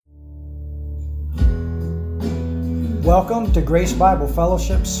Welcome to Grace Bible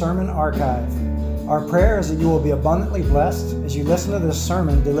Fellowship Sermon Archive. Our prayer is that you will be abundantly blessed as you listen to this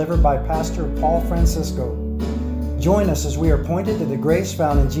sermon delivered by Pastor Paul Francisco. Join us as we are pointed to the grace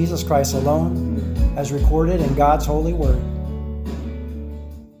found in Jesus Christ alone, as recorded in God's holy word.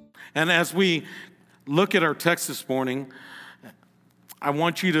 And as we look at our text this morning, I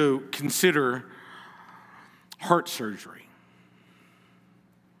want you to consider heart surgery.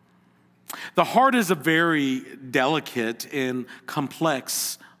 The heart is a very delicate and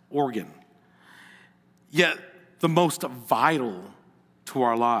complex organ, yet the most vital to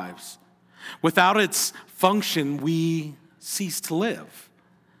our lives. Without its function, we cease to live.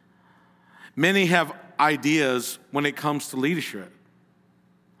 Many have ideas when it comes to leadership.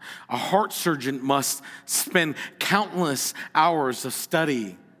 A heart surgeon must spend countless hours of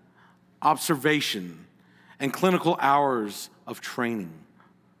study, observation, and clinical hours of training.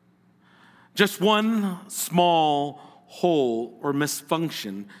 Just one small hole or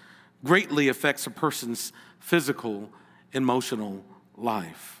misfunction greatly affects a person's physical, emotional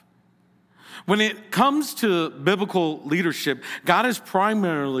life. When it comes to biblical leadership, God is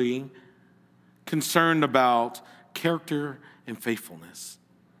primarily concerned about character and faithfulness.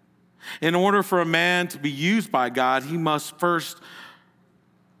 In order for a man to be used by God, he must first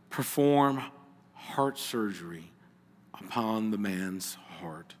perform heart surgery upon the man's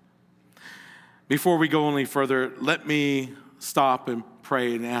heart. Before we go any further, let me stop and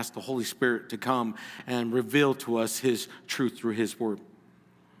pray and ask the Holy Spirit to come and reveal to us His truth through His word.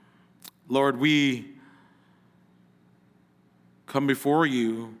 Lord, we come before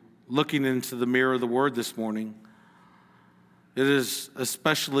you looking into the mirror of the word this morning. It is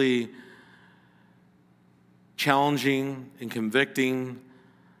especially challenging and convicting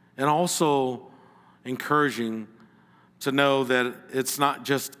and also encouraging to know that it's not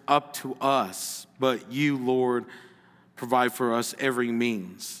just up to us, but you, Lord, provide for us every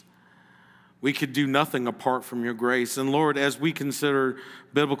means. We could do nothing apart from your grace. And Lord, as we consider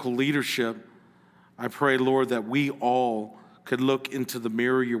biblical leadership, I pray, Lord, that we all could look into the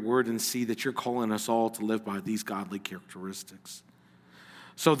mirror of your word and see that you're calling us all to live by these godly characteristics,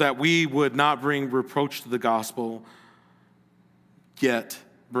 so that we would not bring reproach to the gospel, yet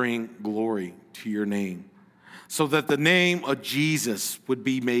bring glory to your name, so that the name of Jesus would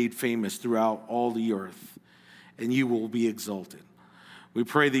be made famous throughout all the earth, and you will be exalted. We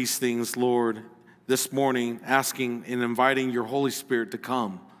pray these things, Lord, this morning, asking and inviting your Holy Spirit to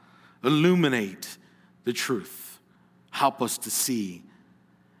come, illuminate the truth, help us to see,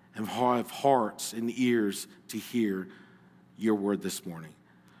 and have hearts and ears to hear your word this morning.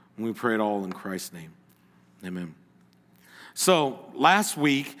 And we pray it all in Christ's name. Amen. So last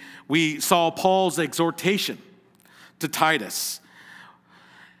week, we saw Paul's exhortation to Titus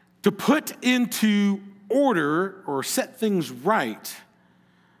to put into order or set things right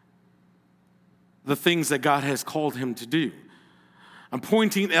the things that God has called him to do,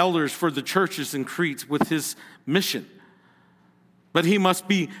 appointing elders for the churches in Crete with his mission. But he must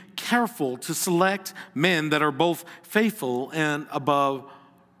be careful to select men that are both faithful and above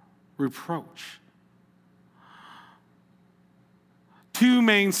reproach. Two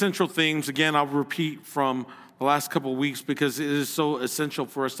main central themes, again, I'll repeat from the last couple of weeks because it is so essential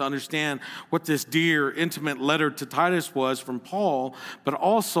for us to understand what this dear, intimate letter to Titus was from Paul, but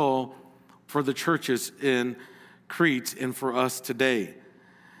also for the churches in Crete and for us today.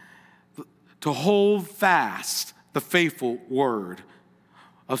 To hold fast the faithful word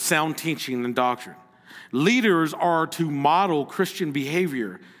of sound teaching and doctrine. Leaders are to model Christian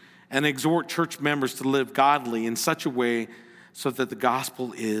behavior and exhort church members to live godly in such a way so that the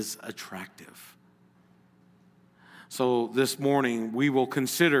gospel is attractive. So this morning, we will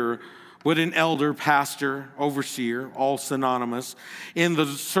consider what an elder, pastor, overseer, all synonymous, in the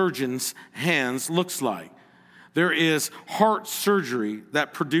surgeon's hands looks like. There is heart surgery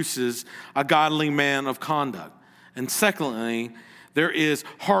that produces a godly man of conduct. And secondly, there is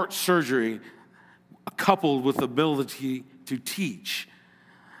heart surgery coupled with ability to teach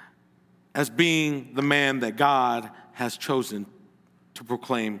as being the man that God has chosen to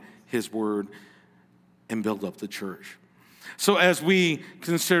proclaim his word and build up the church. So as we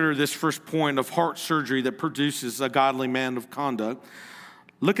consider this first point of heart surgery that produces a godly man of conduct,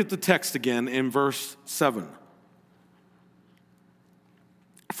 look at the text again in verse 7.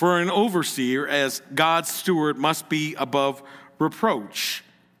 For an overseer, as God's steward, must be above reproach.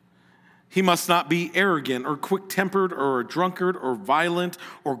 He must not be arrogant or quick-tempered or a drunkard or violent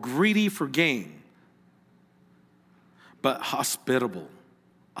or greedy for gain, but hospitable,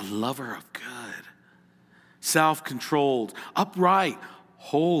 a lover of good, self-controlled, upright,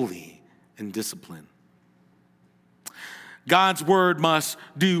 holy, and disciplined. God's word must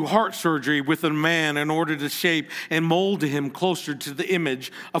do heart surgery with a man in order to shape and mold him closer to the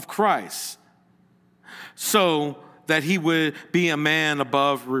image of Christ, so that he would be a man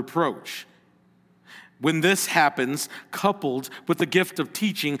above reproach. When this happens, coupled with the gift of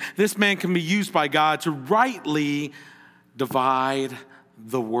teaching, this man can be used by God to rightly divide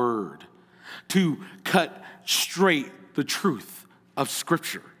the word, to cut straight the truth of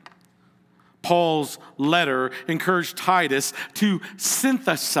Scripture. Paul's letter encouraged Titus to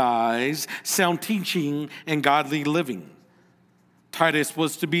synthesize sound teaching and godly living. Titus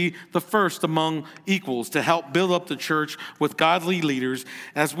was to be the first among equals to help build up the church with godly leaders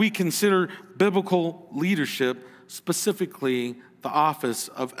as we consider biblical leadership, specifically the office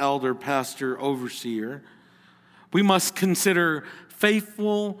of elder, pastor, overseer. We must consider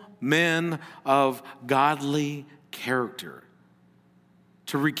faithful men of godly character.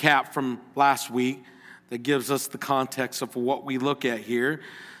 To recap from last week, that gives us the context of what we look at here.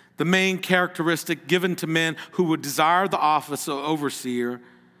 The main characteristic given to men who would desire the office of overseer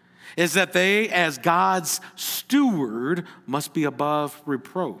is that they, as God's steward, must be above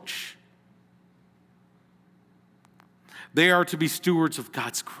reproach. They are to be stewards of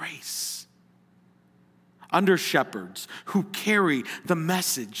God's grace, under shepherds who carry the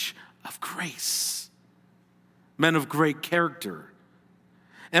message of grace, men of great character.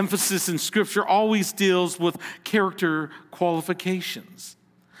 Emphasis in Scripture always deals with character qualifications.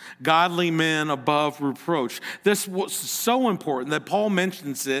 Godly men above reproach. This was so important that Paul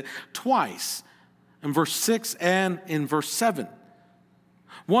mentions it twice, in verse 6 and in verse 7.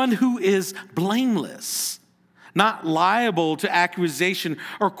 One who is blameless, not liable to accusation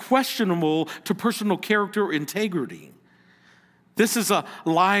or questionable to personal character or integrity. This is a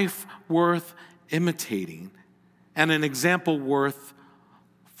life worth imitating and an example worth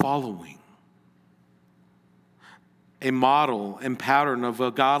following. A model and pattern of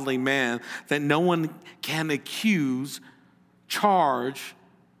a godly man that no one can accuse, charge,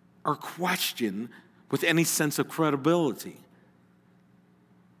 or question with any sense of credibility.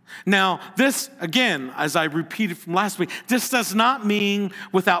 Now, this, again, as I repeated from last week, this does not mean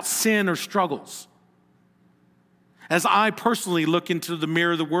without sin or struggles. As I personally look into the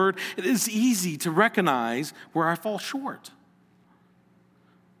mirror of the Word, it is easy to recognize where I fall short.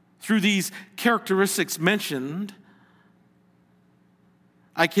 Through these characteristics mentioned,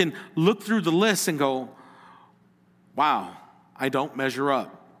 I can look through the list and go, wow, I don't measure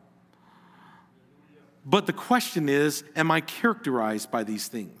up. But the question is, am I characterized by these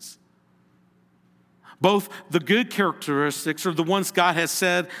things? Both the good characteristics, or the ones God has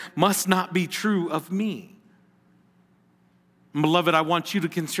said must not be true of me. Beloved, I want you to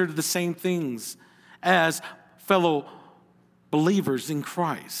consider the same things as fellow believers in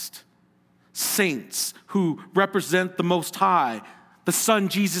Christ, saints who represent the Most High, the Son,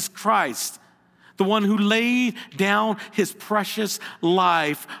 Jesus Christ, the one who laid down his precious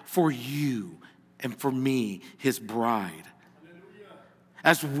life for you and for me, his bride. Hallelujah.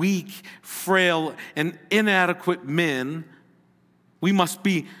 As weak, frail, and inadequate men, we must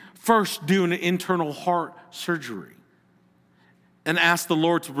be first doing an internal heart surgery and ask the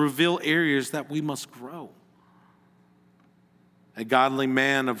Lord to reveal areas that we must grow. A godly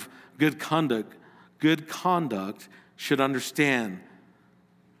man of good conduct should understand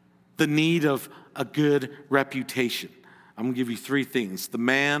the need of a good reputation. I'm going to give you three things.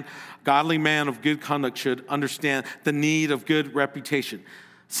 Godly man of good conduct should understand the need of good reputation.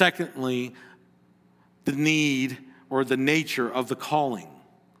 Secondly, the need or the nature of the calling.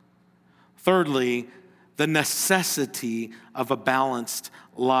 Thirdly, the necessity of a balanced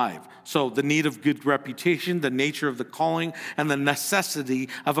life. So the need of good reputation, the nature of the calling, and the necessity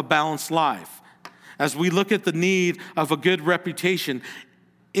of a balanced life. As we look at the need of a good reputation,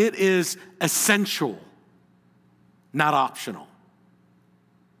 it is essential, not optional.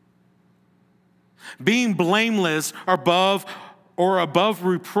 Being blameless or above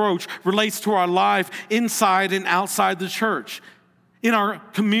reproach relates to our life inside and outside the church, in our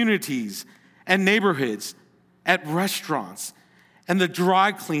communities and neighborhoods, at restaurants and the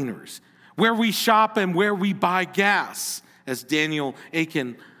dry cleaners, where we shop and where we buy gas, as Daniel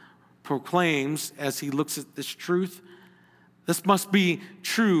Aiken proclaims as he looks at this truth. This must be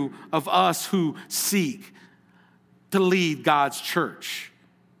true of us who seek to lead God's church.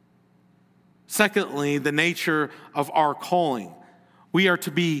 Secondly, the nature of our calling. We are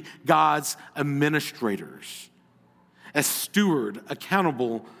to be God's administrators, a steward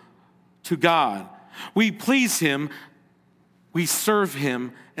accountable to God. We please him, we serve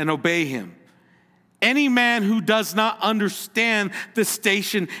him, and obey him. Any man who does not understand the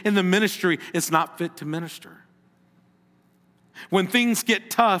station in the ministry is not fit to minister. When things get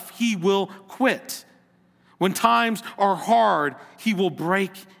tough, he will quit. When times are hard, he will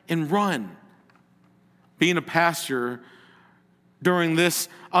break and run. Being a pastor during this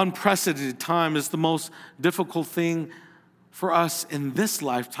unprecedented time is the most difficult thing for us in this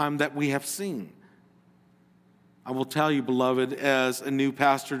lifetime that we have seen. I will tell you, beloved, as a new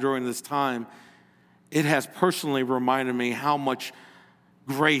pastor during this time, it has personally reminded me how much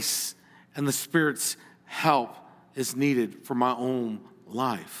grace and the Spirit's help is needed for my own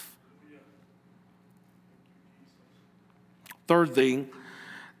life. Third thing,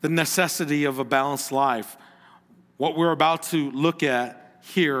 the necessity of a balanced life. What we're about to look at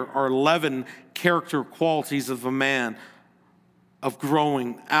here are 11 character qualities of a man of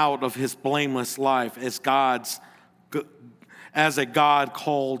growing out of his blameless life as a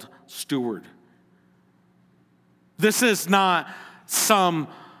God-called steward. This is not some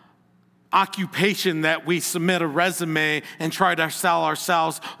occupation that we submit a resume and try to sell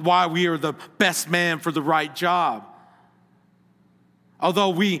ourselves why we are the best man for the right job. Although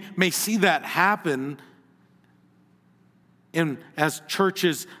we may see that happen, and as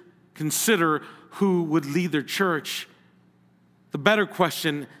churches consider who would lead their church, the better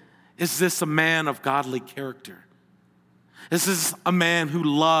question, is this a man of godly character? Is this a man who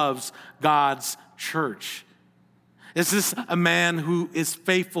loves God's church? Is this a man who is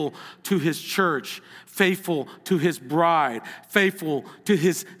faithful to his church, faithful to his bride, faithful to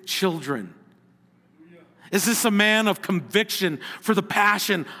his children? Is this a man of conviction for the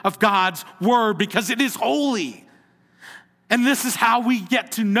passion of God's word because it is holy? And this is how we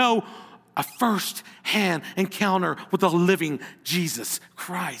get to know a first-hand encounter with the living Jesus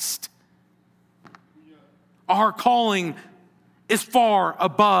Christ. Our calling is far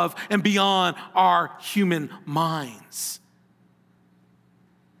above and beyond our human minds.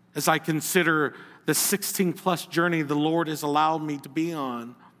 As I consider the 16-plus journey the Lord has allowed me to be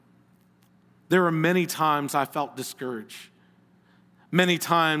on, there are many times I felt discouraged. Many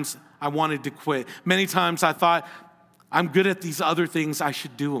times I wanted to quit. Many times I thought, I'm good at these other things, I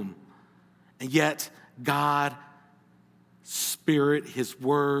should do them. And yet, God's Spirit, His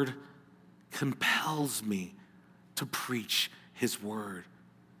Word, compels me to preach His Word.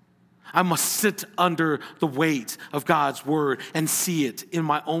 I must sit under the weight of God's Word and see it in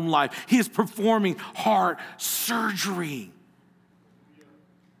my own life. He is performing heart surgery.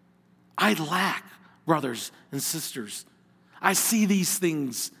 I lack, brothers and sisters. I see these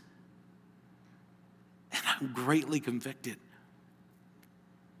things, and I'm greatly convicted.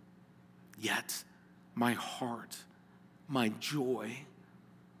 Yet, my heart, my joy,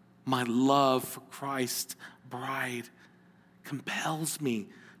 my love for Christ's bride compels me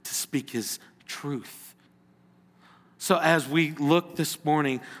to speak His truth. So as we look this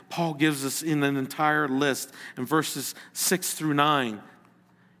morning, Paul gives us in an entire list in verses 6 through 9.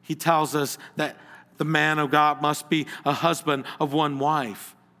 He tells us that the man of God must be a husband of one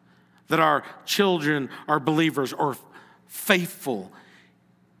wife, that our children are believers or faithful.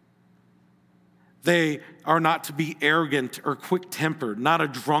 They are not to be arrogant or quick-tempered, not a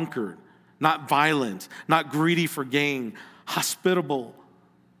drunkard, not violent, not greedy for gain, hospitable,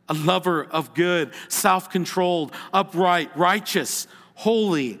 a lover of good, self-controlled, upright, righteous,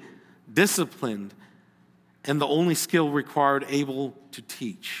 holy, disciplined, and the only skill required, able to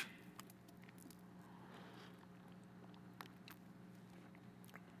teach.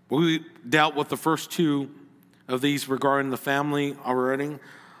 We dealt with the first two of these regarding the family already.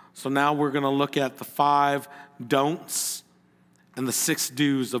 So now we're going to look at the 5 don'ts and the 6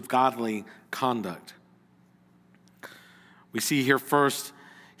 do's of godly conduct. We see here first,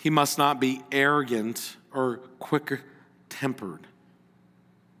 he must not be arrogant or quick-tempered.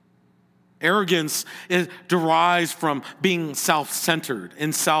 Arrogance derives from being self-centered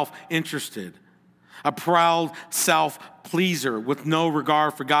and self-interested, a proud self-pleaser with no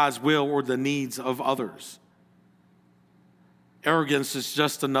regard for God's will or the needs of others. Arrogance is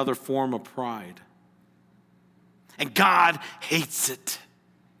just another form of pride. And God hates it.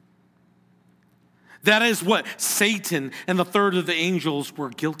 That is what Satan and the third of the angels were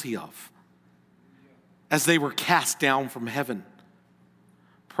guilty of as they were cast down from heaven.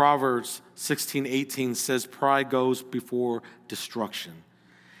 Proverbs 16:18 says, pride goes before destruction,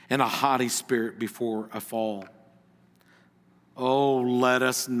 and a haughty spirit before a fall. Oh, let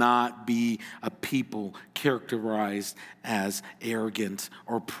us not be a people characterized as arrogant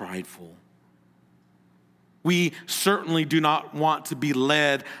or prideful. We certainly do not want to be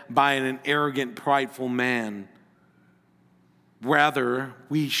led by an arrogant, prideful man. Rather,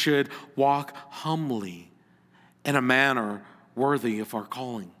 we should walk humbly in a manner worthy of our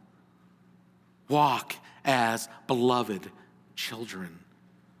calling. Walk as beloved children.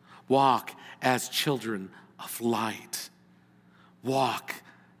 Walk as children of light. Walk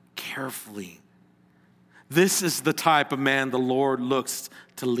carefully. This is the type of man the Lord looks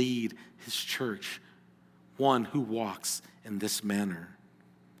to lead his church, one who walks in this manner.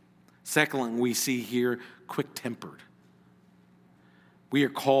 Secondly, we see here quick-tempered. We are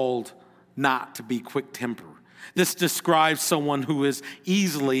called not to be quick-tempered. This describes someone who is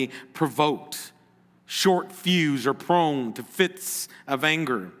easily provoked, short-fused, or prone to fits of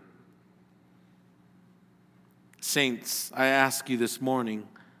anger. Saints, I ask you this morning,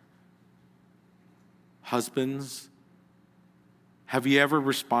 husbands, have you ever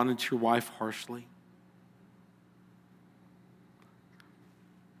responded to your wife harshly?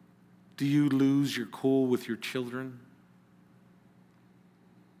 Do you lose your cool with your children?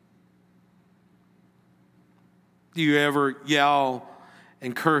 Do you ever yell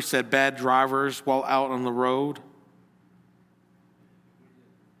and curse at bad drivers while out on the road?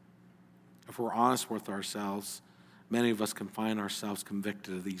 If we're honest with ourselves, many of us can find ourselves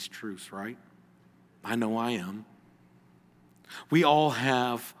convicted of these truths, right? I know I am. We all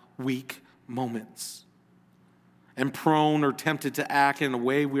have weak moments and prone or tempted to act in a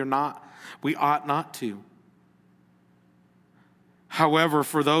way we ought not to. However,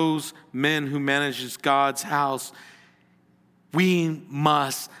 for those men who manages God's house, we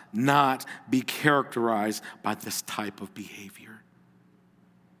must not be characterized by this type of behavior.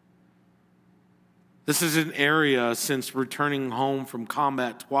 This is an area, since returning home from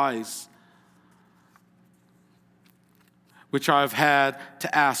combat twice, which I've had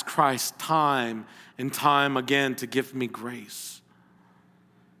to ask Christ time and time again to give me grace.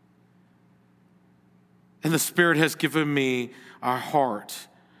 And the Spirit has given me a heart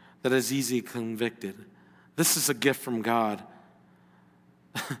that is easily convicted. This is a gift from God.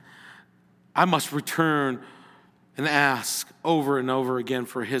 I must return and ask over and over again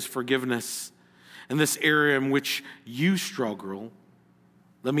for His forgiveness. In this area in which you struggle,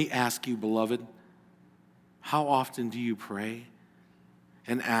 let me ask you, beloved, how often do you pray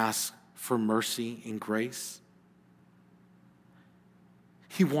and ask for mercy and grace?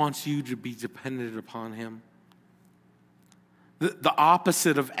 He wants you to be dependent upon Him. The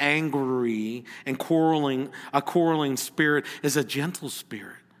opposite of angry and a quarreling spirit is a gentle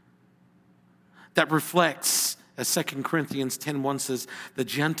spirit that reflects, as 2 Corinthians 10:1 says, the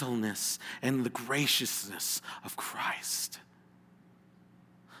gentleness and the graciousness of Christ.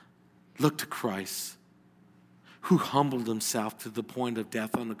 Look to Christ, who humbled Himself to the point of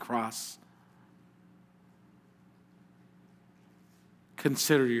death on the cross.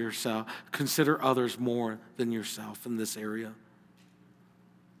 Consider others more than yourself in this area.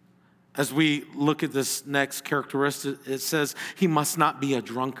 As we look at this next characteristic, it says he must not be a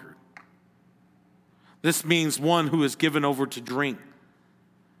drunkard. This means one who is given over to drink.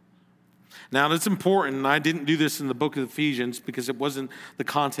 Now, that's important, and I didn't do this in the book of Ephesians because it wasn't the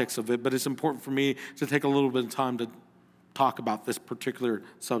context of it, but it's important for me to take a little bit of time to talk about this particular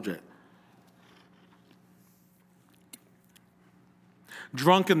subject.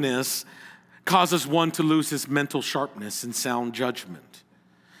 Drunkenness causes one to lose his mental sharpness and sound judgment.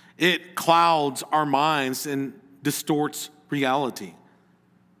 It clouds our minds and distorts reality.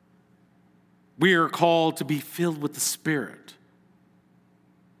 We are called to be filled with the Spirit,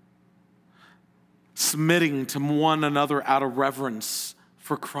 submitting to one another out of reverence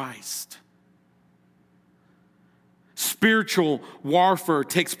for Christ. Spiritual warfare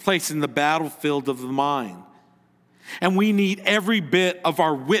takes place in the battlefield of the mind. And we need every bit of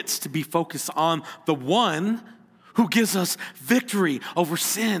our wits to be focused on the one who gives us victory over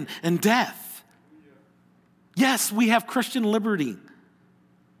sin and death. Yes, we have Christian liberty.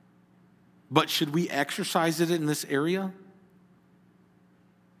 But should we exercise it in this area?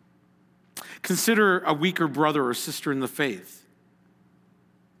 Consider a weaker brother or sister in the faith.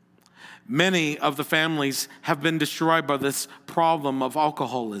 Many of the families have been destroyed by this problem of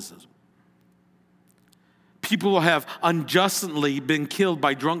alcoholism. People have unjustly been killed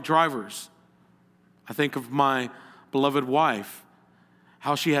by drunk drivers. I think of my beloved wife,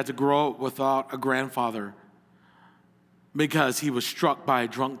 how she had to grow up without a grandfather because he was struck by a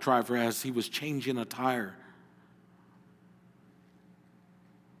drunk driver as he was changing a tire.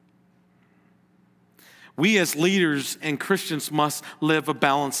 We as leaders and Christians must live a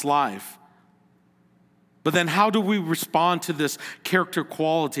balanced life. But then how do we respond to this character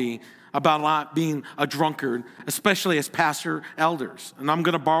quality about not being a drunkard, especially as pastor elders? And I'm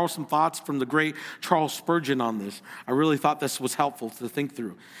going to borrow some thoughts from the great Charles Spurgeon on this. I really thought this was helpful to think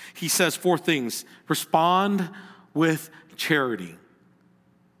through. He says 4 things. Respond with charity.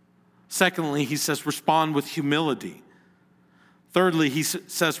 Secondly, he says respond with humility. Thirdly, he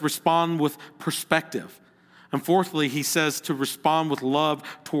says respond with perspective. And fourthly, he says to respond with love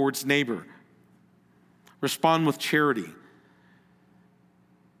towards neighbor. Respond with charity.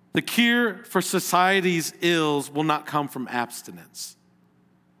 The cure for society's ills will not come from abstinence.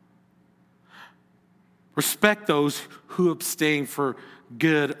 Respect those who abstain for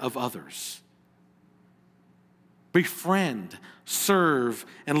good of others. Befriend, serve,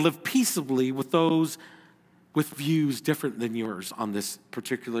 and live peaceably with those with views different than yours on this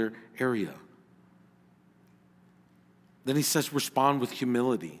particular area. Then he says, respond with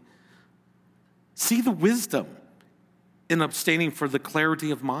humility. See the wisdom in abstaining for the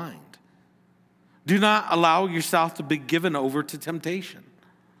clarity of mind. Do not allow yourself to be given over to temptation.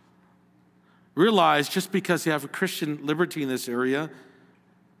 Realize just because you have a Christian liberty in this area,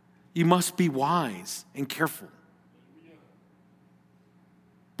 you must be wise and careful.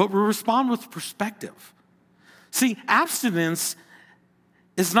 But we respond with perspective. See, abstinence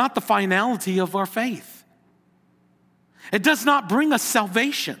is not the finality of our faith. It does not bring us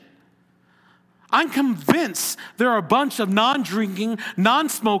salvation. I'm convinced there are a bunch of non-drinking,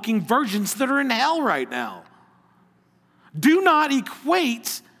 non-smoking virgins that are in hell right now. Do not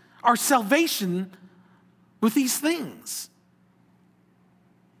equate our salvation with these things.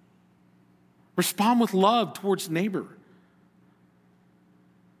 Respond with love towards neighbor.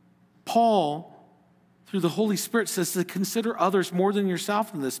 Paul, through the Holy Spirit, says to consider others more than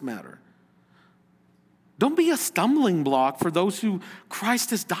yourself in this matter. Don't be a stumbling block for those who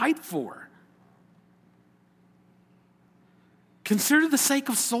Christ has died for. Consider the sake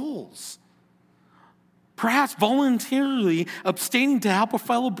of souls. Perhaps voluntarily abstaining to help a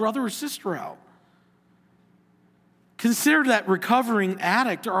fellow brother or sister out. Consider that recovering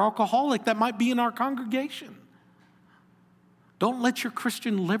addict or alcoholic that might be in our congregation. Don't let your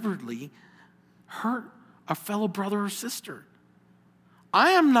Christian liberty hurt a fellow brother or sister.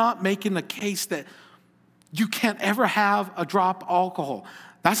 I am not making the case that you can't ever have a drop of alcohol.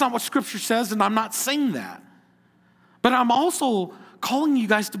 That's not what Scripture says, and I'm not saying that. But I'm also calling you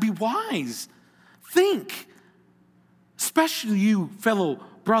guys to be wise. Think, especially you, fellow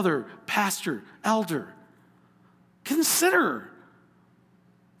brother, pastor, elder. Consider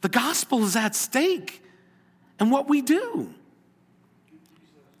the gospel is at stake and what we do.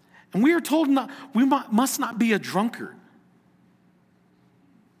 And we are told we must not be a drunkard.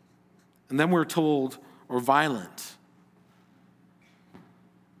 And then we're told, or violent.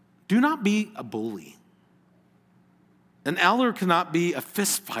 Do not be a bully. An elder cannot be a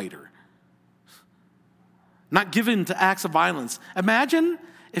fist fighter. Not given to acts of violence. Imagine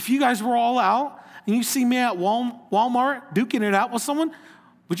if you guys were all out and you see me at Walmart duking it out with someone.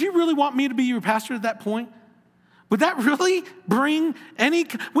 Would you really want me to be your pastor at that point? Would that really bring any...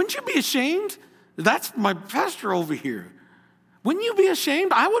 Wouldn't you be ashamed? That's my pastor over here. Wouldn't you be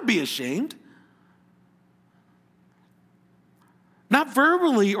ashamed? I would be ashamed. Not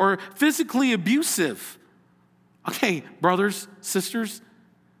verbally or physically abusive. Okay, brothers, sisters,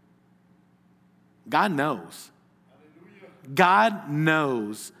 God knows. God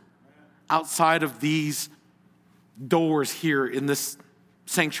knows outside of these doors here in this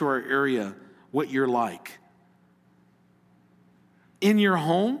sanctuary area what you're like. In your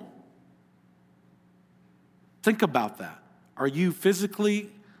home, think about that. Are you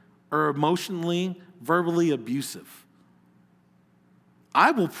physically or emotionally, verbally abusive?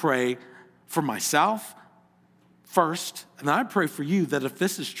 I will pray for myself first, and I pray for you that if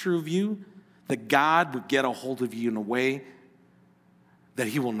this is true of you, that God would get a hold of you in a way that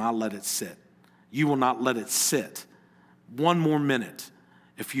he will not let it sit. You will not let it sit one more minute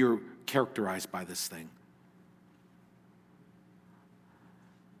if you're characterized by this thing.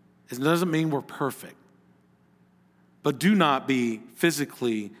 It doesn't mean we're perfect, but do not be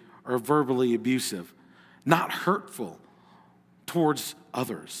physically or verbally abusive, not hurtful towards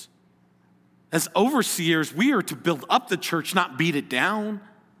others. As overseers, we are to build up the church, not beat it down.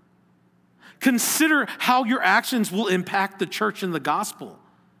 Consider how your actions will impact the church and the gospel.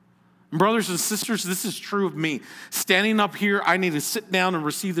 Brothers and sisters, this is true of me. Standing up here, I need to sit down and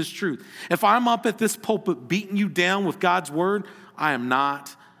receive this truth. If I'm up at this pulpit beating you down with God's word, I am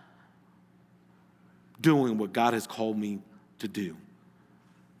not doing what God has called me to do.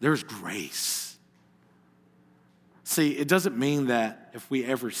 There's grace. See, it doesn't mean that if we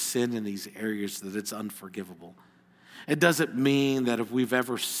ever sin in these areas that it's unforgivable. It doesn't mean that if we've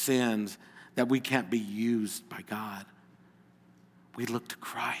ever sinned that we can't be used by God. We look to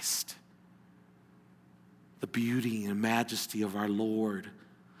Christ, the beauty and majesty of our Lord,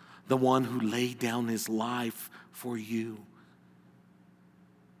 the one who laid down his life for you.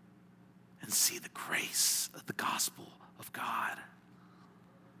 And can see the grace of the gospel of God.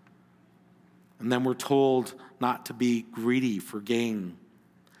 And then we're told not to be greedy for gain.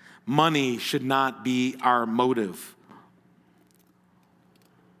 Money should not be our motive.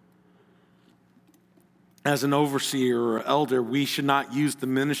 As an overseer or elder, we should not use the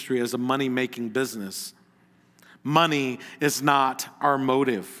ministry as a money-making business. Money is not our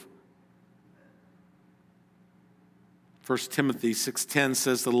motive. 1 Timothy 6:10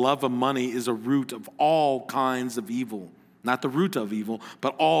 says the love of money is a root of all kinds of evil. Not the root of evil,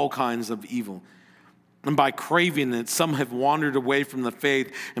 but all kinds of evil. And by craving it, some have wandered away from the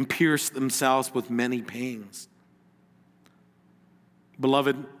faith and pierced themselves with many pains.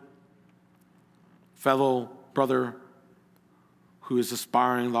 Beloved, fellow brother who is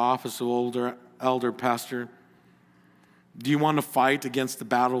aspiring the office of elder pastor, do you want to fight against the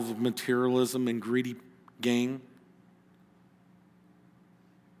battle of materialism and greedy gain?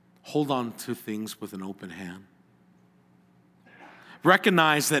 Hold on to things with an open hand.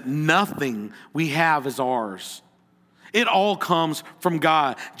 Recognize that nothing we have is ours. It all comes from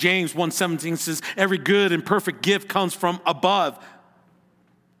God. James 1:17 says, every good and perfect gift comes from above.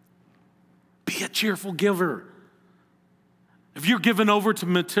 Be a cheerful giver. If you're given over to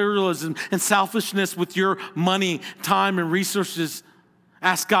materialism and selfishness with your money, time, and resources,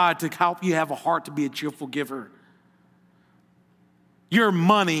 ask God to help you have a heart to be a cheerful giver. Your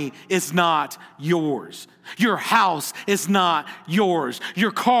money is not yours. Your house is not yours.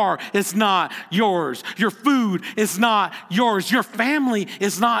 Your car is not yours. Your food is not yours. Your family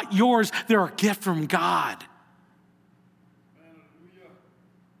is not yours. They're a gift from God.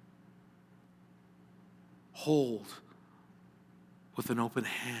 Hold with an open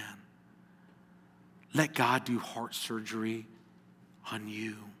hand. Let God do heart surgery on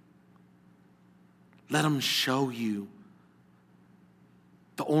you. Let him show you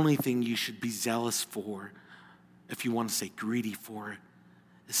the only thing you should be zealous for, if you want to say greedy for,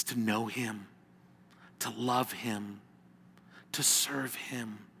 is to know him, to love him, to serve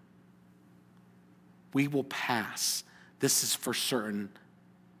him. We will pass. This is for certain.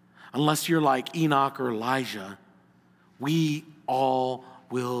 Unless you're like Enoch or Elijah, we all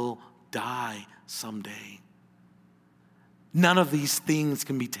will die someday. None of these things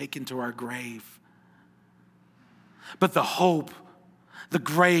can be taken to our grave. But the hope, the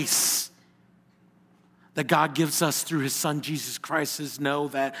grace that God gives us through his son, Jesus Christ, is know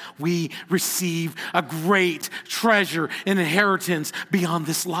that we receive a great treasure and inheritance beyond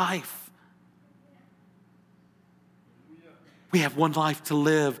this life. We have one life to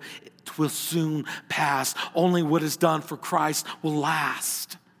live. It will soon pass. Only what is done for Christ will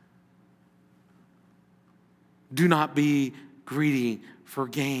last. Do not be greedy for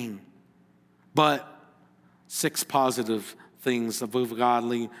gain. But 6 positive things of a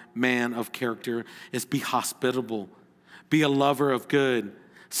godly man of character is be hospitable, be a lover of good,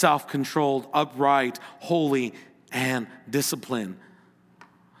 self-controlled, upright, holy, and disciplined.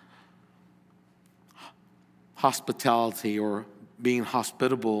 Hospitality, or being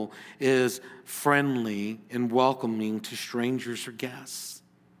hospitable, is friendly and welcoming to strangers or guests.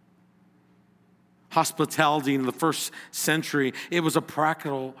 Hospitality in the first century, it was a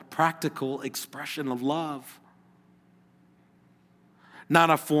practical expression of love, not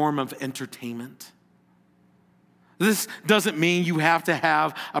a form of entertainment. This doesn't mean you have to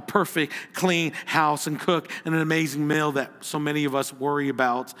have a perfect, clean house and cook an amazing meal that so many of us worry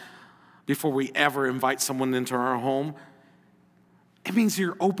about before we ever invite someone into our home. It means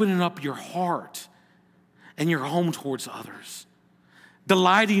you're opening up your heart and your home towards others,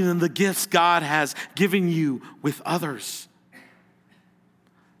 delighting in the gifts God has given you with others.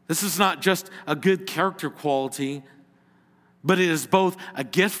 This is not just a good character quality, but it is both a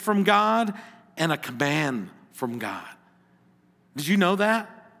gift from God and a command from God. Did you know that?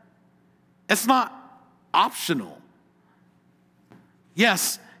 It's not optional.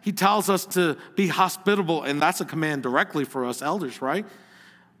 Yes, he tells us to be hospitable, and that's a command directly for us elders, right?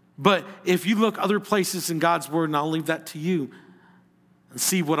 But if you look other places in God's word, and I'll leave that to you, and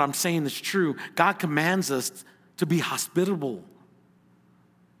see what I'm saying is true, God commands us to be hospitable.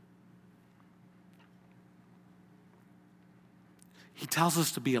 He tells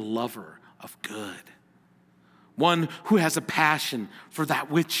us to be a lover of good, one who has a passion for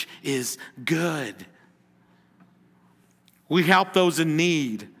that which is good. We help those in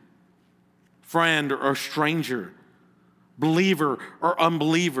need, friend or stranger, believer or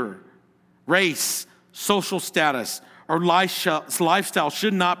unbeliever. Race, social status, or lifestyle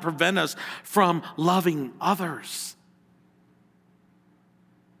should not prevent us from loving others.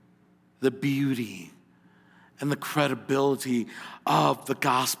 The beauty and the credibility of the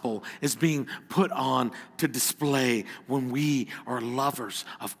gospel is being put on to display when we are lovers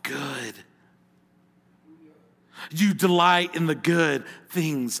of good. You delight in the good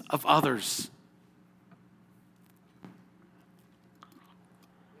things of others.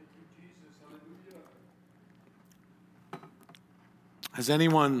 Has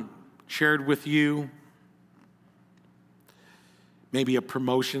anyone shared with you maybe a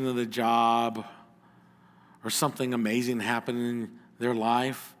promotion of the job or something amazing happened in their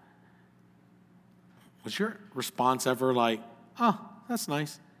life? Was your response ever like, oh, that's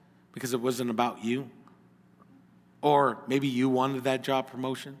nice, because it wasn't about you? Or maybe you wanted that job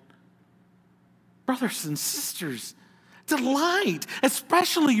promotion? Brothers and sisters, delight,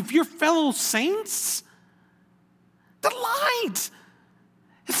 especially if you're fellow saints. Delight.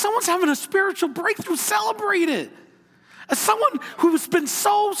 If someone's having a spiritual breakthrough, celebrate it. As someone who's been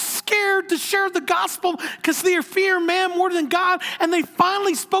so scared to share the gospel because they fear man more than God, and they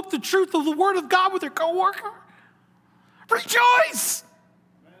finally spoke the truth of the word of God with their coworker, rejoice.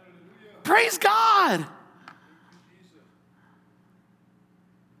 Praise God.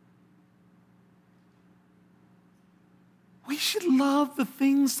 We should love the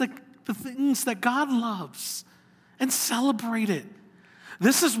things that God loves and celebrate it.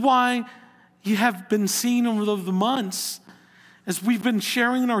 This is why you have been seeing over the months, as we've been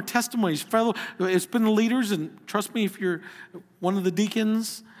sharing our testimonies. It's been the leaders, and trust me, if you're one of the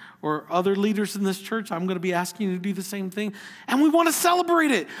deacons or other leaders in this church, I'm going to be asking you to do the same thing. And we want to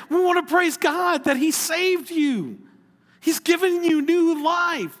celebrate it. We want to praise God that He saved you. He's given you new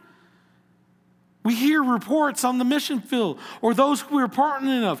life. We hear reports on the mission field or those who we're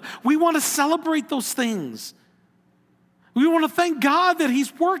partnering of. We want to celebrate those things. We want to thank God that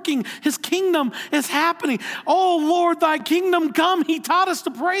He's working. His kingdom is happening. Oh, Lord, thy kingdom come. He taught us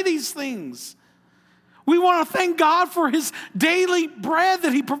to pray these things. We want to thank God for His daily bread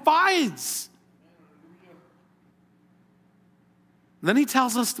that He provides. Then He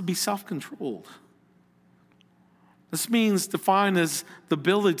tells us to be self-controlled. This means defined as the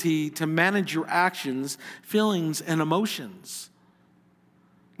ability to manage your actions, feelings, and emotions.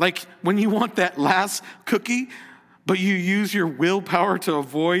 Like when you want that last cookie, but you use your willpower to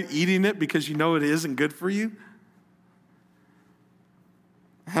avoid eating it because you know it isn't good for you.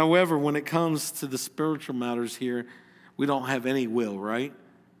 However, when it comes to the spiritual matters here, we don't have any will, right?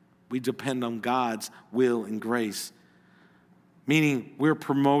 We depend on God's will and grace, meaning we're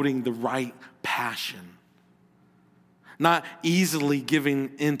promoting the right passion, not easily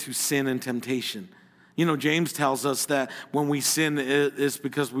giving into sin and temptation. You know, James tells us that when we sin, it's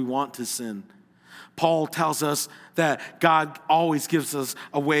because we want to sin. Paul tells us that God always gives us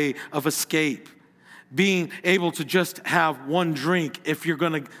a way of escape. Being able to just have one drink if you're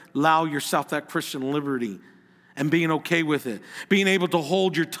going to allow yourself that Christian liberty and being okay with it. Being able to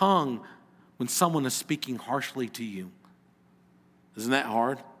hold your tongue when someone is speaking harshly to you. Isn't that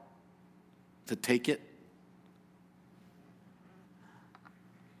hard to take it?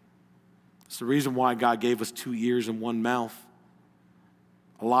 It's the reason why God gave us 2 ears and 1 mouth.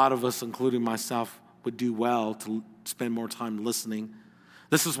 A lot of us, including myself, would do well to spend more time listening.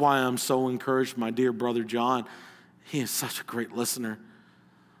 This is why I'm so encouraged. My dear brother John, he is such a great listener.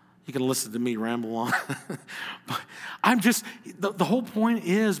 You can listen to me ramble on. But I'm just, the whole point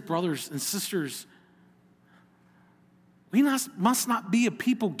is, brothers and sisters, we must not be a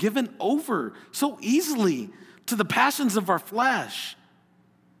people given over so easily to the passions of our flesh.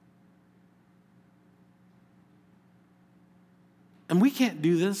 And we can't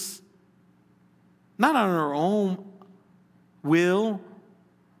do this, not on our own will.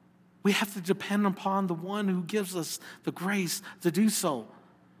 We have to depend upon the one who gives us the grace to do so.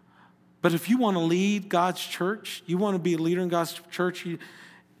 But if you want to lead God's church, you want to be a leader in God's church,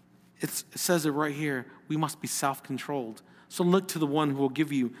 it says it right here, we must be self-controlled. So look to the one who will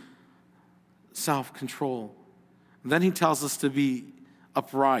give you self-control. Then he tells us to be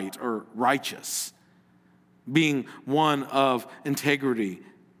upright or righteous, being one of integrity,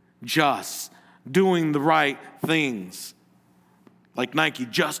 just, doing the right things. Like Nike,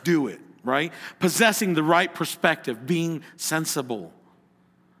 just do it, right? Possessing the right perspective, being sensible.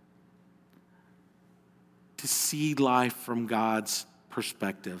 To see life from God's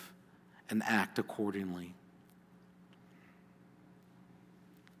perspective and act accordingly.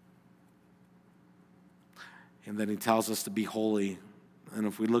 And then he tells us to be holy. And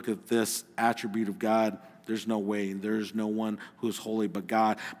if we look at this attribute of God, there's no way, there's no one who is holy but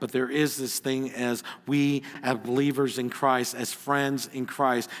God. But there is this thing as we, as believers in Christ, as friends in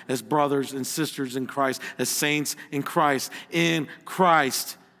Christ, as brothers and sisters in Christ, as saints in Christ,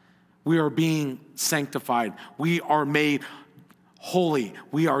 We are being sanctified. We are made holy.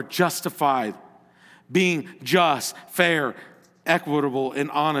 We are justified. Being just, fair, equitable, and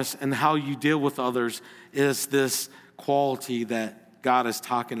honest in how you deal with others is this quality that God is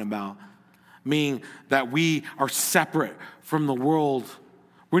talking about. Meaning that we are separate from the world.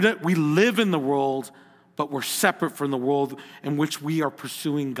 We live in the world, but we're separate from the world in which we are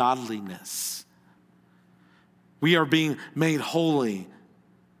pursuing godliness. We are being made holy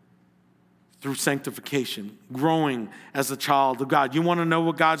through sanctification, growing as a child of God. You want to know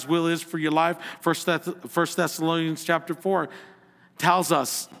what God's will is for your life? 1 Thessalonians chapter 4 tells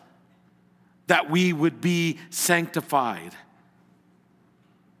us that we would be sanctified.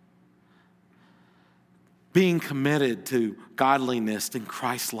 Being committed to godliness and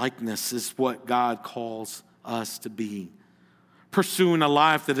Christ-likeness is what God calls us to be. Pursuing a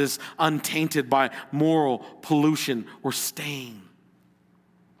life that is untainted by moral pollution or stain.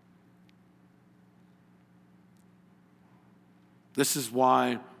 This is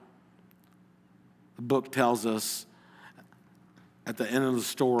why the book tells us at the end of the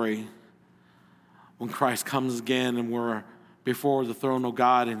story, when Christ comes again and we're before the throne of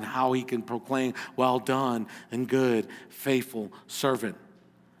God, and how he can proclaim, well done and good, faithful servant.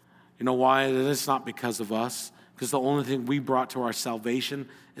 You know why? It's not because of us, because the only thing we brought to our salvation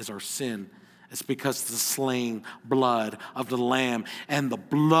is our sin. It's because of the slain blood of the Lamb, and the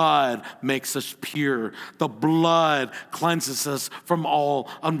blood makes us pure. The blood cleanses us from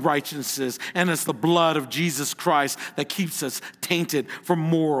all unrighteousness, and it's the blood of Jesus Christ that keeps us tainted from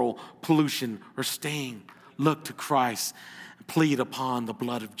moral pollution or stain. Look to Christ. Plead upon the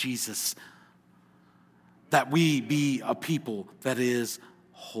blood of Jesus that we be a people that is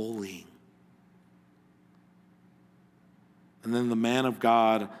holy. And then the man of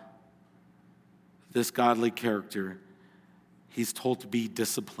God, this godly character, he's told to be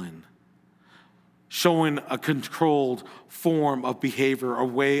disciplined, showing a controlled form of behavior, a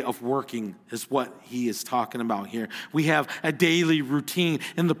way of working is what he is talking about here. We have a daily routine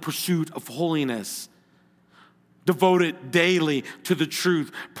in the pursuit of holiness. Devoted daily to the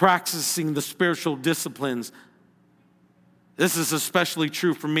truth, practicing the spiritual disciplines. This is especially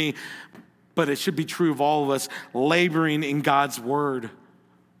true for me, but it should be true of all of us, laboring in God's word.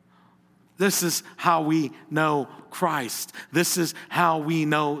 This is how we know Christ. This is how we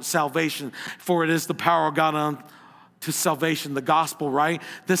know salvation. For it is the power of God unto salvation, the gospel, right?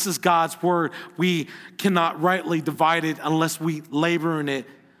 This is God's word. We cannot rightly divide it unless we labor in it.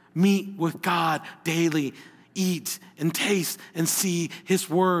 Meet with God daily. Eat and taste and see his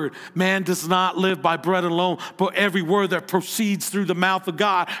word. Man does not live by bread alone, but every word that proceeds through the mouth of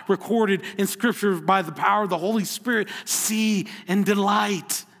God, recorded in Scripture by the power of the Holy Spirit. See and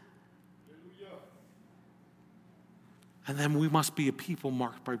delight. Hallelujah. And then we must be a people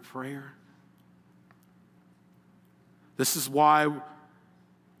marked by prayer. This is why,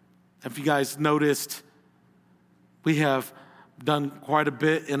 if you guys noticed, we have done quite a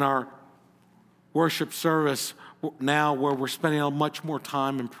bit in our worship service now where we're spending much more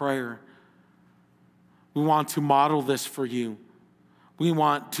time in prayer. We want to model this for you. We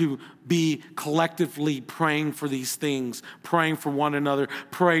want to be collectively praying for these things, praying for one another,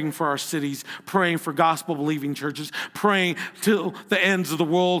 praying for our cities, praying for gospel-believing churches, praying to the ends of the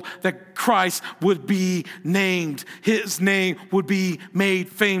world that Christ would be named, his name would be made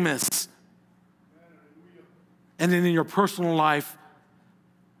famous. And then in your personal life,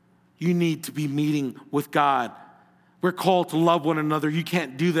 you need to be meeting with God. We're called to love one another. You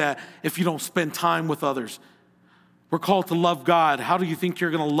can't do that if you don't spend time with others. We're called to love God. How do you think you're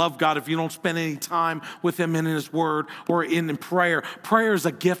going to love God if you don't spend any time with him in his word or in prayer? Prayer is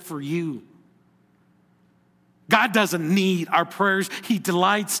a gift for you. God doesn't need our prayers. He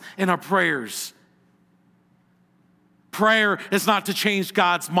delights in our prayers. Prayer is not to change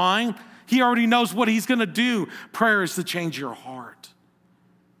God's mind. He already knows what he's going to do. Prayer is to change your heart.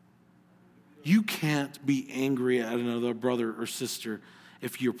 You can't be angry at another brother or sister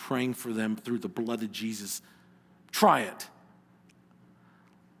if you're praying for them through the blood of Jesus. Try it.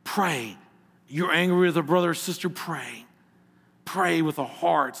 Pray. You're angry with a brother or sister, pray. Pray with a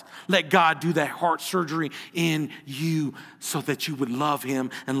heart. Let God do that heart surgery in you so that you would love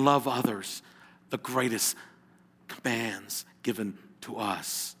him and love others. The greatest commands given to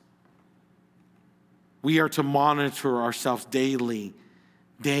us. We are to monitor ourselves daily,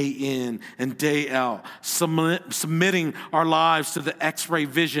 day in and day out, submitting our lives to the X-ray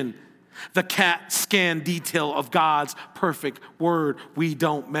vision, the CAT scan detail of God's perfect word. We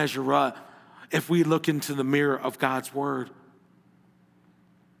don't measure up if we look into the mirror of God's word.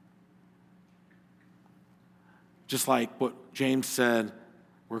 Just like what James said,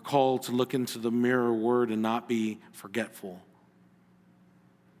 We're called to look into the mirror word and not be forgetful.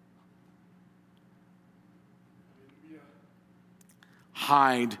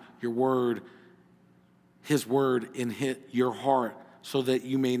 Hide your word, his word in your heart so that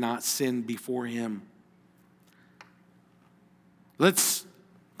you may not sin before him. Let's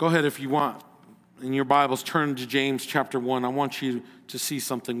go ahead, if you want, in your Bibles, turn to James chapter 1. I want you to see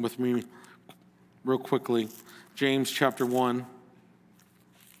something with me real quickly. James chapter 1.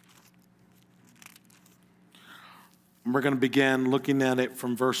 We're going to begin looking at it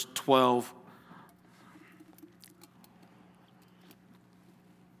from verse 12.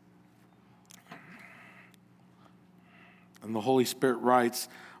 And the Holy Spirit writes,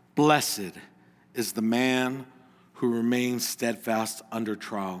 "Blessed is the man who remains steadfast under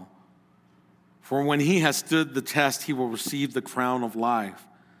trial. For when he has stood the test, he will receive the crown of life,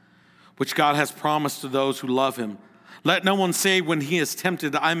 which God has promised to those who love him. Let no one say when he is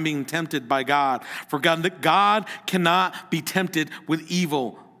tempted, I'm being tempted by God. For God cannot be tempted with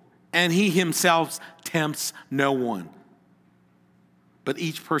evil, and he himself tempts no one. But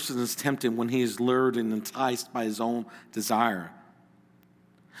each person is tempted when he is lured and enticed by his own desire.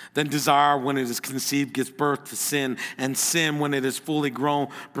 Then desire, when it is conceived, gives birth to sin, and sin, when it is fully grown,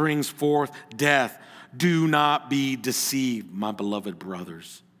 brings forth death. Do not be deceived, my beloved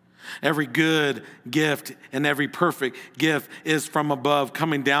brothers. Every good gift and every perfect gift is from above,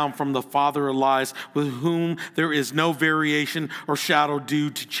 coming down from the Father of lights, with whom there is no variation or shadow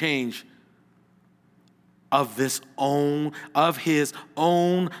due to change. Of his own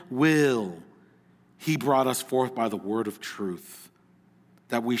will, he brought us forth by the word of truth,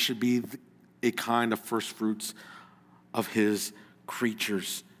 that we should be a kind of first fruits of his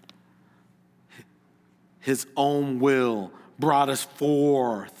creatures. His own will brought us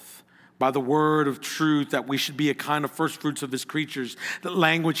forth by the word of truth, that we should be a kind of first fruits of his creatures. The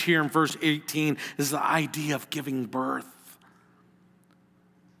language here in verse 18 is the idea of giving birth.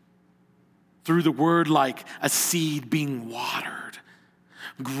 Through the word, like a seed being watered,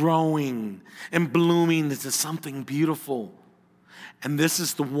 growing and blooming into something beautiful. And this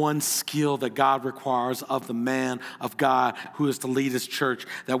is the one skill that God requires of the man of God who is to lead his church,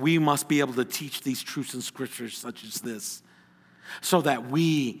 that we must be able to teach these truths in scriptures such as this, so that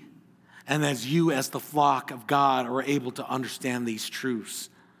we, and as you as the flock of God, are able to understand these truths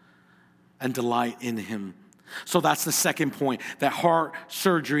and delight in him. So that's the second point, that heart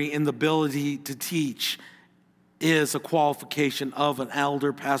surgery and the ability to teach is a qualification of an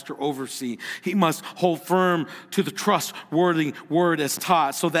elder, pastor, overseer. He must hold firm to the trustworthy word as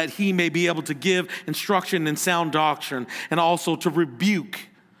taught, so that he may be able to give instruction in sound doctrine, and also to rebuke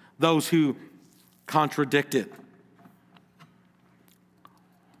those who contradict it.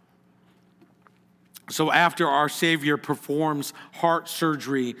 So after our Savior performs heart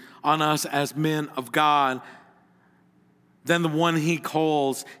surgery on us as men of God, then the one he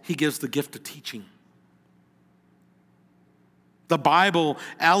calls, he gives the gift of teaching. The Bible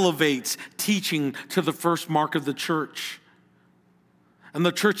elevates teaching to the first mark of the church, and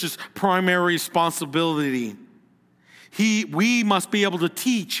the church's primary responsibility. We must be able to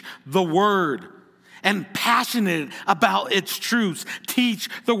teach the word, and passionate about its truths. Teach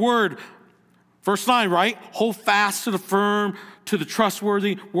the word. Verse 9, right? Hold fast to the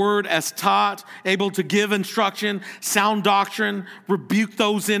trustworthy word as taught, able to give instruction, sound doctrine, rebuke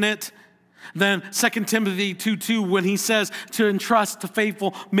those in it. Then 2 Timothy 2:2, when he says to entrust to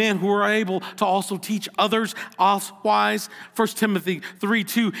faithful men who are able to also teach others elsewise. 1 Timothy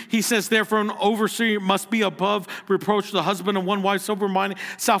 3:2, he says, therefore an overseer must be above reproach, the husband of one wife, sober-minded,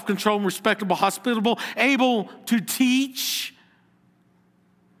 self-controlled, respectable, hospitable, able to teach.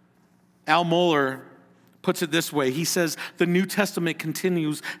 Al Mohler puts it this way. He says, the New Testament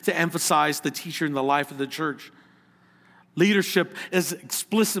continues to emphasize the teacher in the life of the church. Leadership is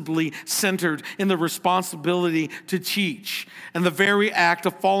explicitly centered in the responsibility to teach. And the very act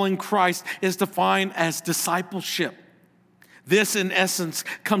of following Christ is defined as discipleship. This, in essence,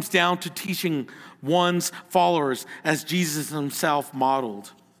 comes down to teaching one's followers as Jesus himself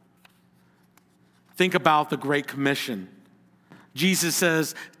modeled. Think about the Great Commission. Jesus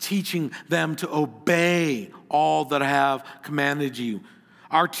says, teaching them to obey all that I have commanded you.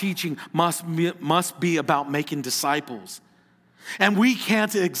 Our teaching must be about making disciples. And we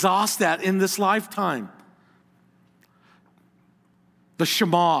can't exhaust that in this lifetime. The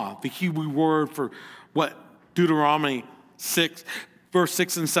Shema, the Hebrew word for what Deuteronomy 6, verse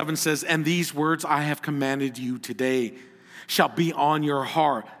 6 and 7 says, and these words I have commanded you today shall be on your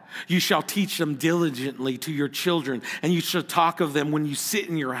heart. You shall teach them diligently to your children, and you shall talk of them when you sit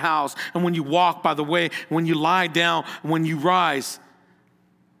in your house, and when you walk by the way, when you lie down, when you rise.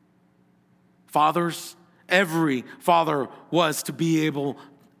 Fathers, every father was to be able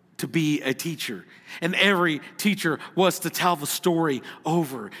to be a teacher. And every teacher was to tell the story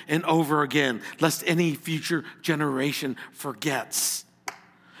over and over again, lest any future generation forgets.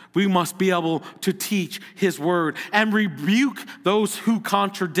 We must be able to teach his word and rebuke those who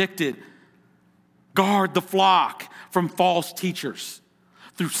contradict it. Guard the flock from false teachers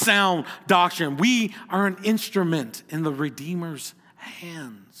through sound doctrine. We are an instrument in the Redeemer's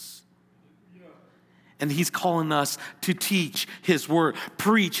hands. And he's calling us to teach his word,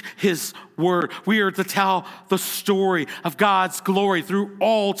 preach his word. We are to tell the story of God's glory through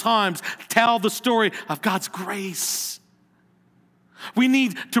all times. Tell the story of God's grace. We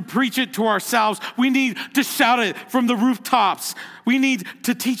need to preach it to ourselves. We need to shout it from the rooftops. We need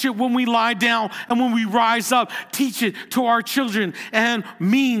to teach it when we lie down and when we rise up. Teach it to our children and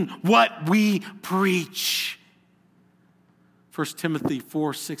mean what we preach. 1 Timothy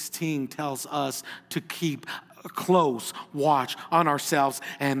 4:16 tells us to keep a close watch on ourselves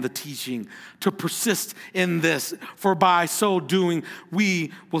and the teaching, to persist in this, for by so doing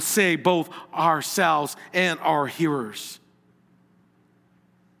we will save both ourselves and our hearers.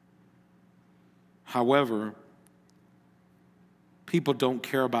 However, people don't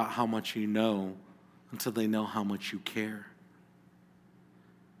care about how much you know until they know how much you care.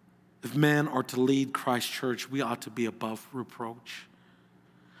 If men are to lead Christ's church, we ought to be above reproach.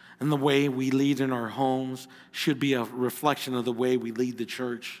 And the way we lead in our homes should be a reflection of the way we lead the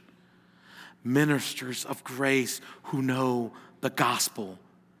church. Ministers of grace who know the gospel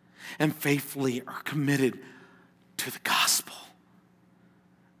and faithfully are committed to the gospel.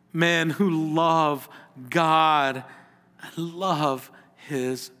 Men who love God and love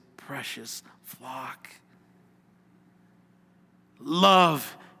his precious flock.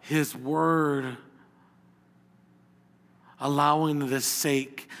 Love his word. Allowing this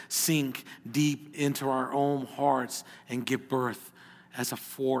sink deep into our own hearts and give birth as a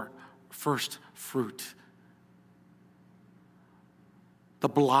first fruit. The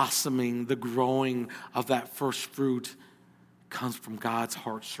blossoming, the growing of that first fruit comes from God's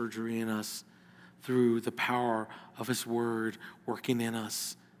heart surgery in us through the power of his word working in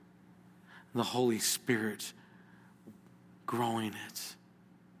us and the Holy Spirit growing it.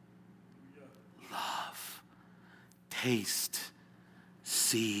 Love, taste,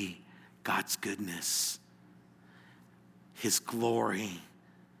 see God's goodness, his glory,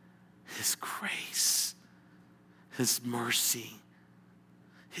 his grace, his mercy,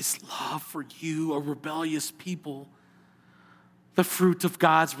 his love for you, a rebellious people. The fruit of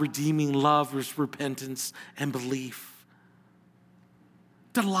God's redeeming love is repentance and belief.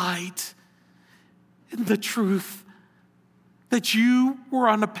 Delight in the truth that you were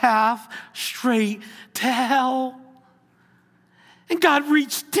on a path straight to hell. And God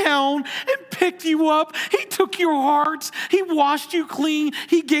reached down and picked you up. He took your heart. He washed you clean.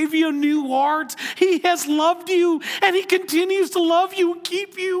 He gave you a new heart. He has loved you, and he continues to love you and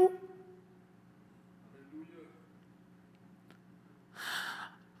keep you.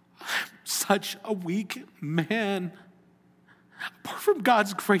 Such a weak man. Apart from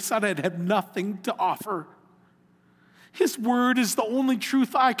God's grace, I'd have nothing to offer. His word is the only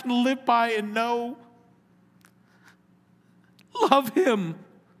truth I can live by and know. Love him.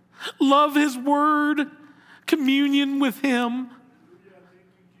 Love his word. Communion with him.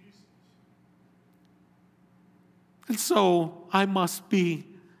 And so I must be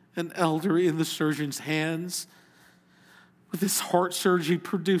an elder in the surgeon's hands, with his heart surgery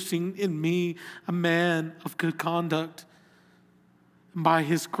producing in me a man of good conduct. And by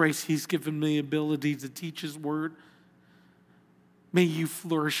his grace, he's given me the ability to teach his word. May you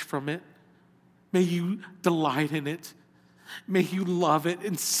flourish from it. May you delight in it. May you love it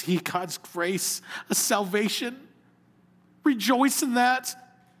and see God's grace, a salvation. Rejoice in that.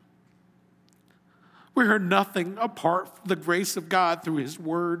 We are nothing apart from the grace of God through his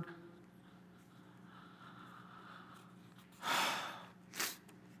word.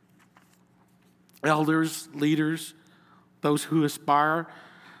 Elders, leaders, those who aspire,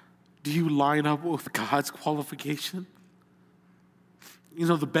 do you line up with God's qualification? You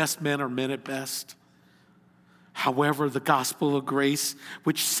know, the best men are men at best. However, the gospel of grace,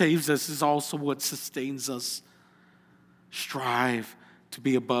 which saves us, is also what sustains us. Strive to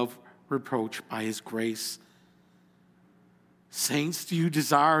be above reproach by his grace. Saints, do you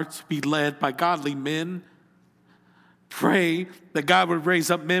desire to be led by godly men? Pray that God would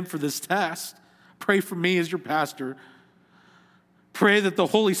raise up men for this task. Pray for me as your pastor. Pray that the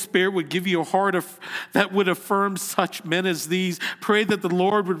Holy Spirit would give you a heart that would affirm such men as these. Pray that the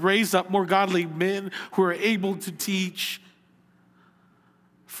Lord would raise up more godly men who are able to teach.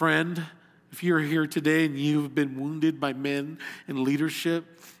 Friend, If you're here today and you've been wounded by men in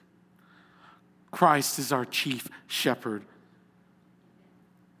leadership, Christ is our chief shepherd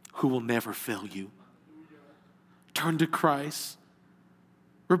who will never fail you. Turn to Christ.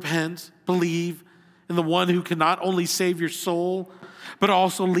 Repent, believe in the one who can not only save your soul, but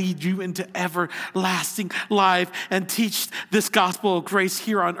also lead you into everlasting life and teach this gospel of grace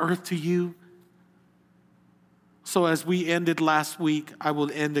here on earth to you. So as we ended last week, I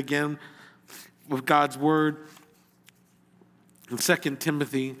will end again with God's word in 2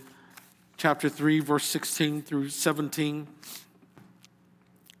 Timothy chapter 3, verse 16 through 17.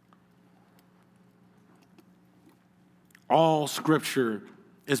 All scripture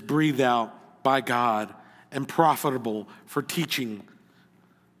is breathed out by God and profitable for teaching,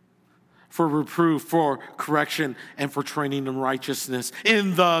 for reproof, for correction, and for training in righteousness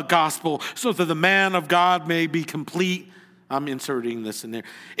in the gospel, so that the man of God may be complete. I'm inserting this in there.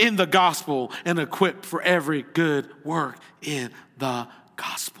 In the gospel and equipped for every good work in the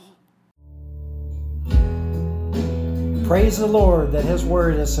gospel. Praise the Lord that His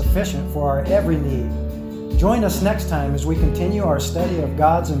word is sufficient for our every need. Join us next time as we continue our study of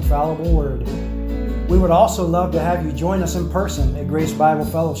God's infallible word. We would also love to have you join us in person at Grace Bible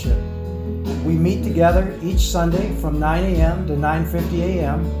Fellowship. We meet together each Sunday from 9 a.m. to 9:50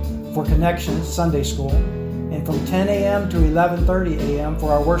 a.m. for Connections Sunday School, and from 10 a.m. to 11:30 a.m.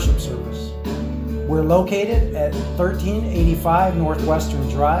 for our worship service. We're located at 1385 Northwestern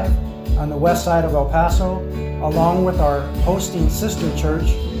Drive on the west side of El Paso, along with our hosting sister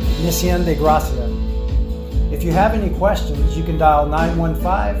church, Misión de Gracia. If you have any questions, you can dial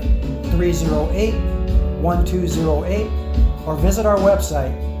 915-308-1208 or visit our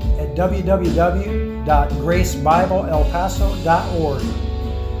website at www.gracebibleelpaso.org.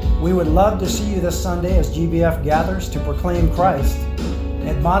 We would love to see you this Sunday as GBF gathers to proclaim Christ,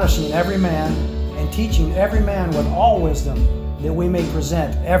 admonishing every man and teaching every man with all wisdom, that we may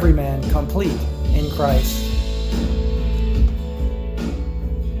present every man complete in Christ.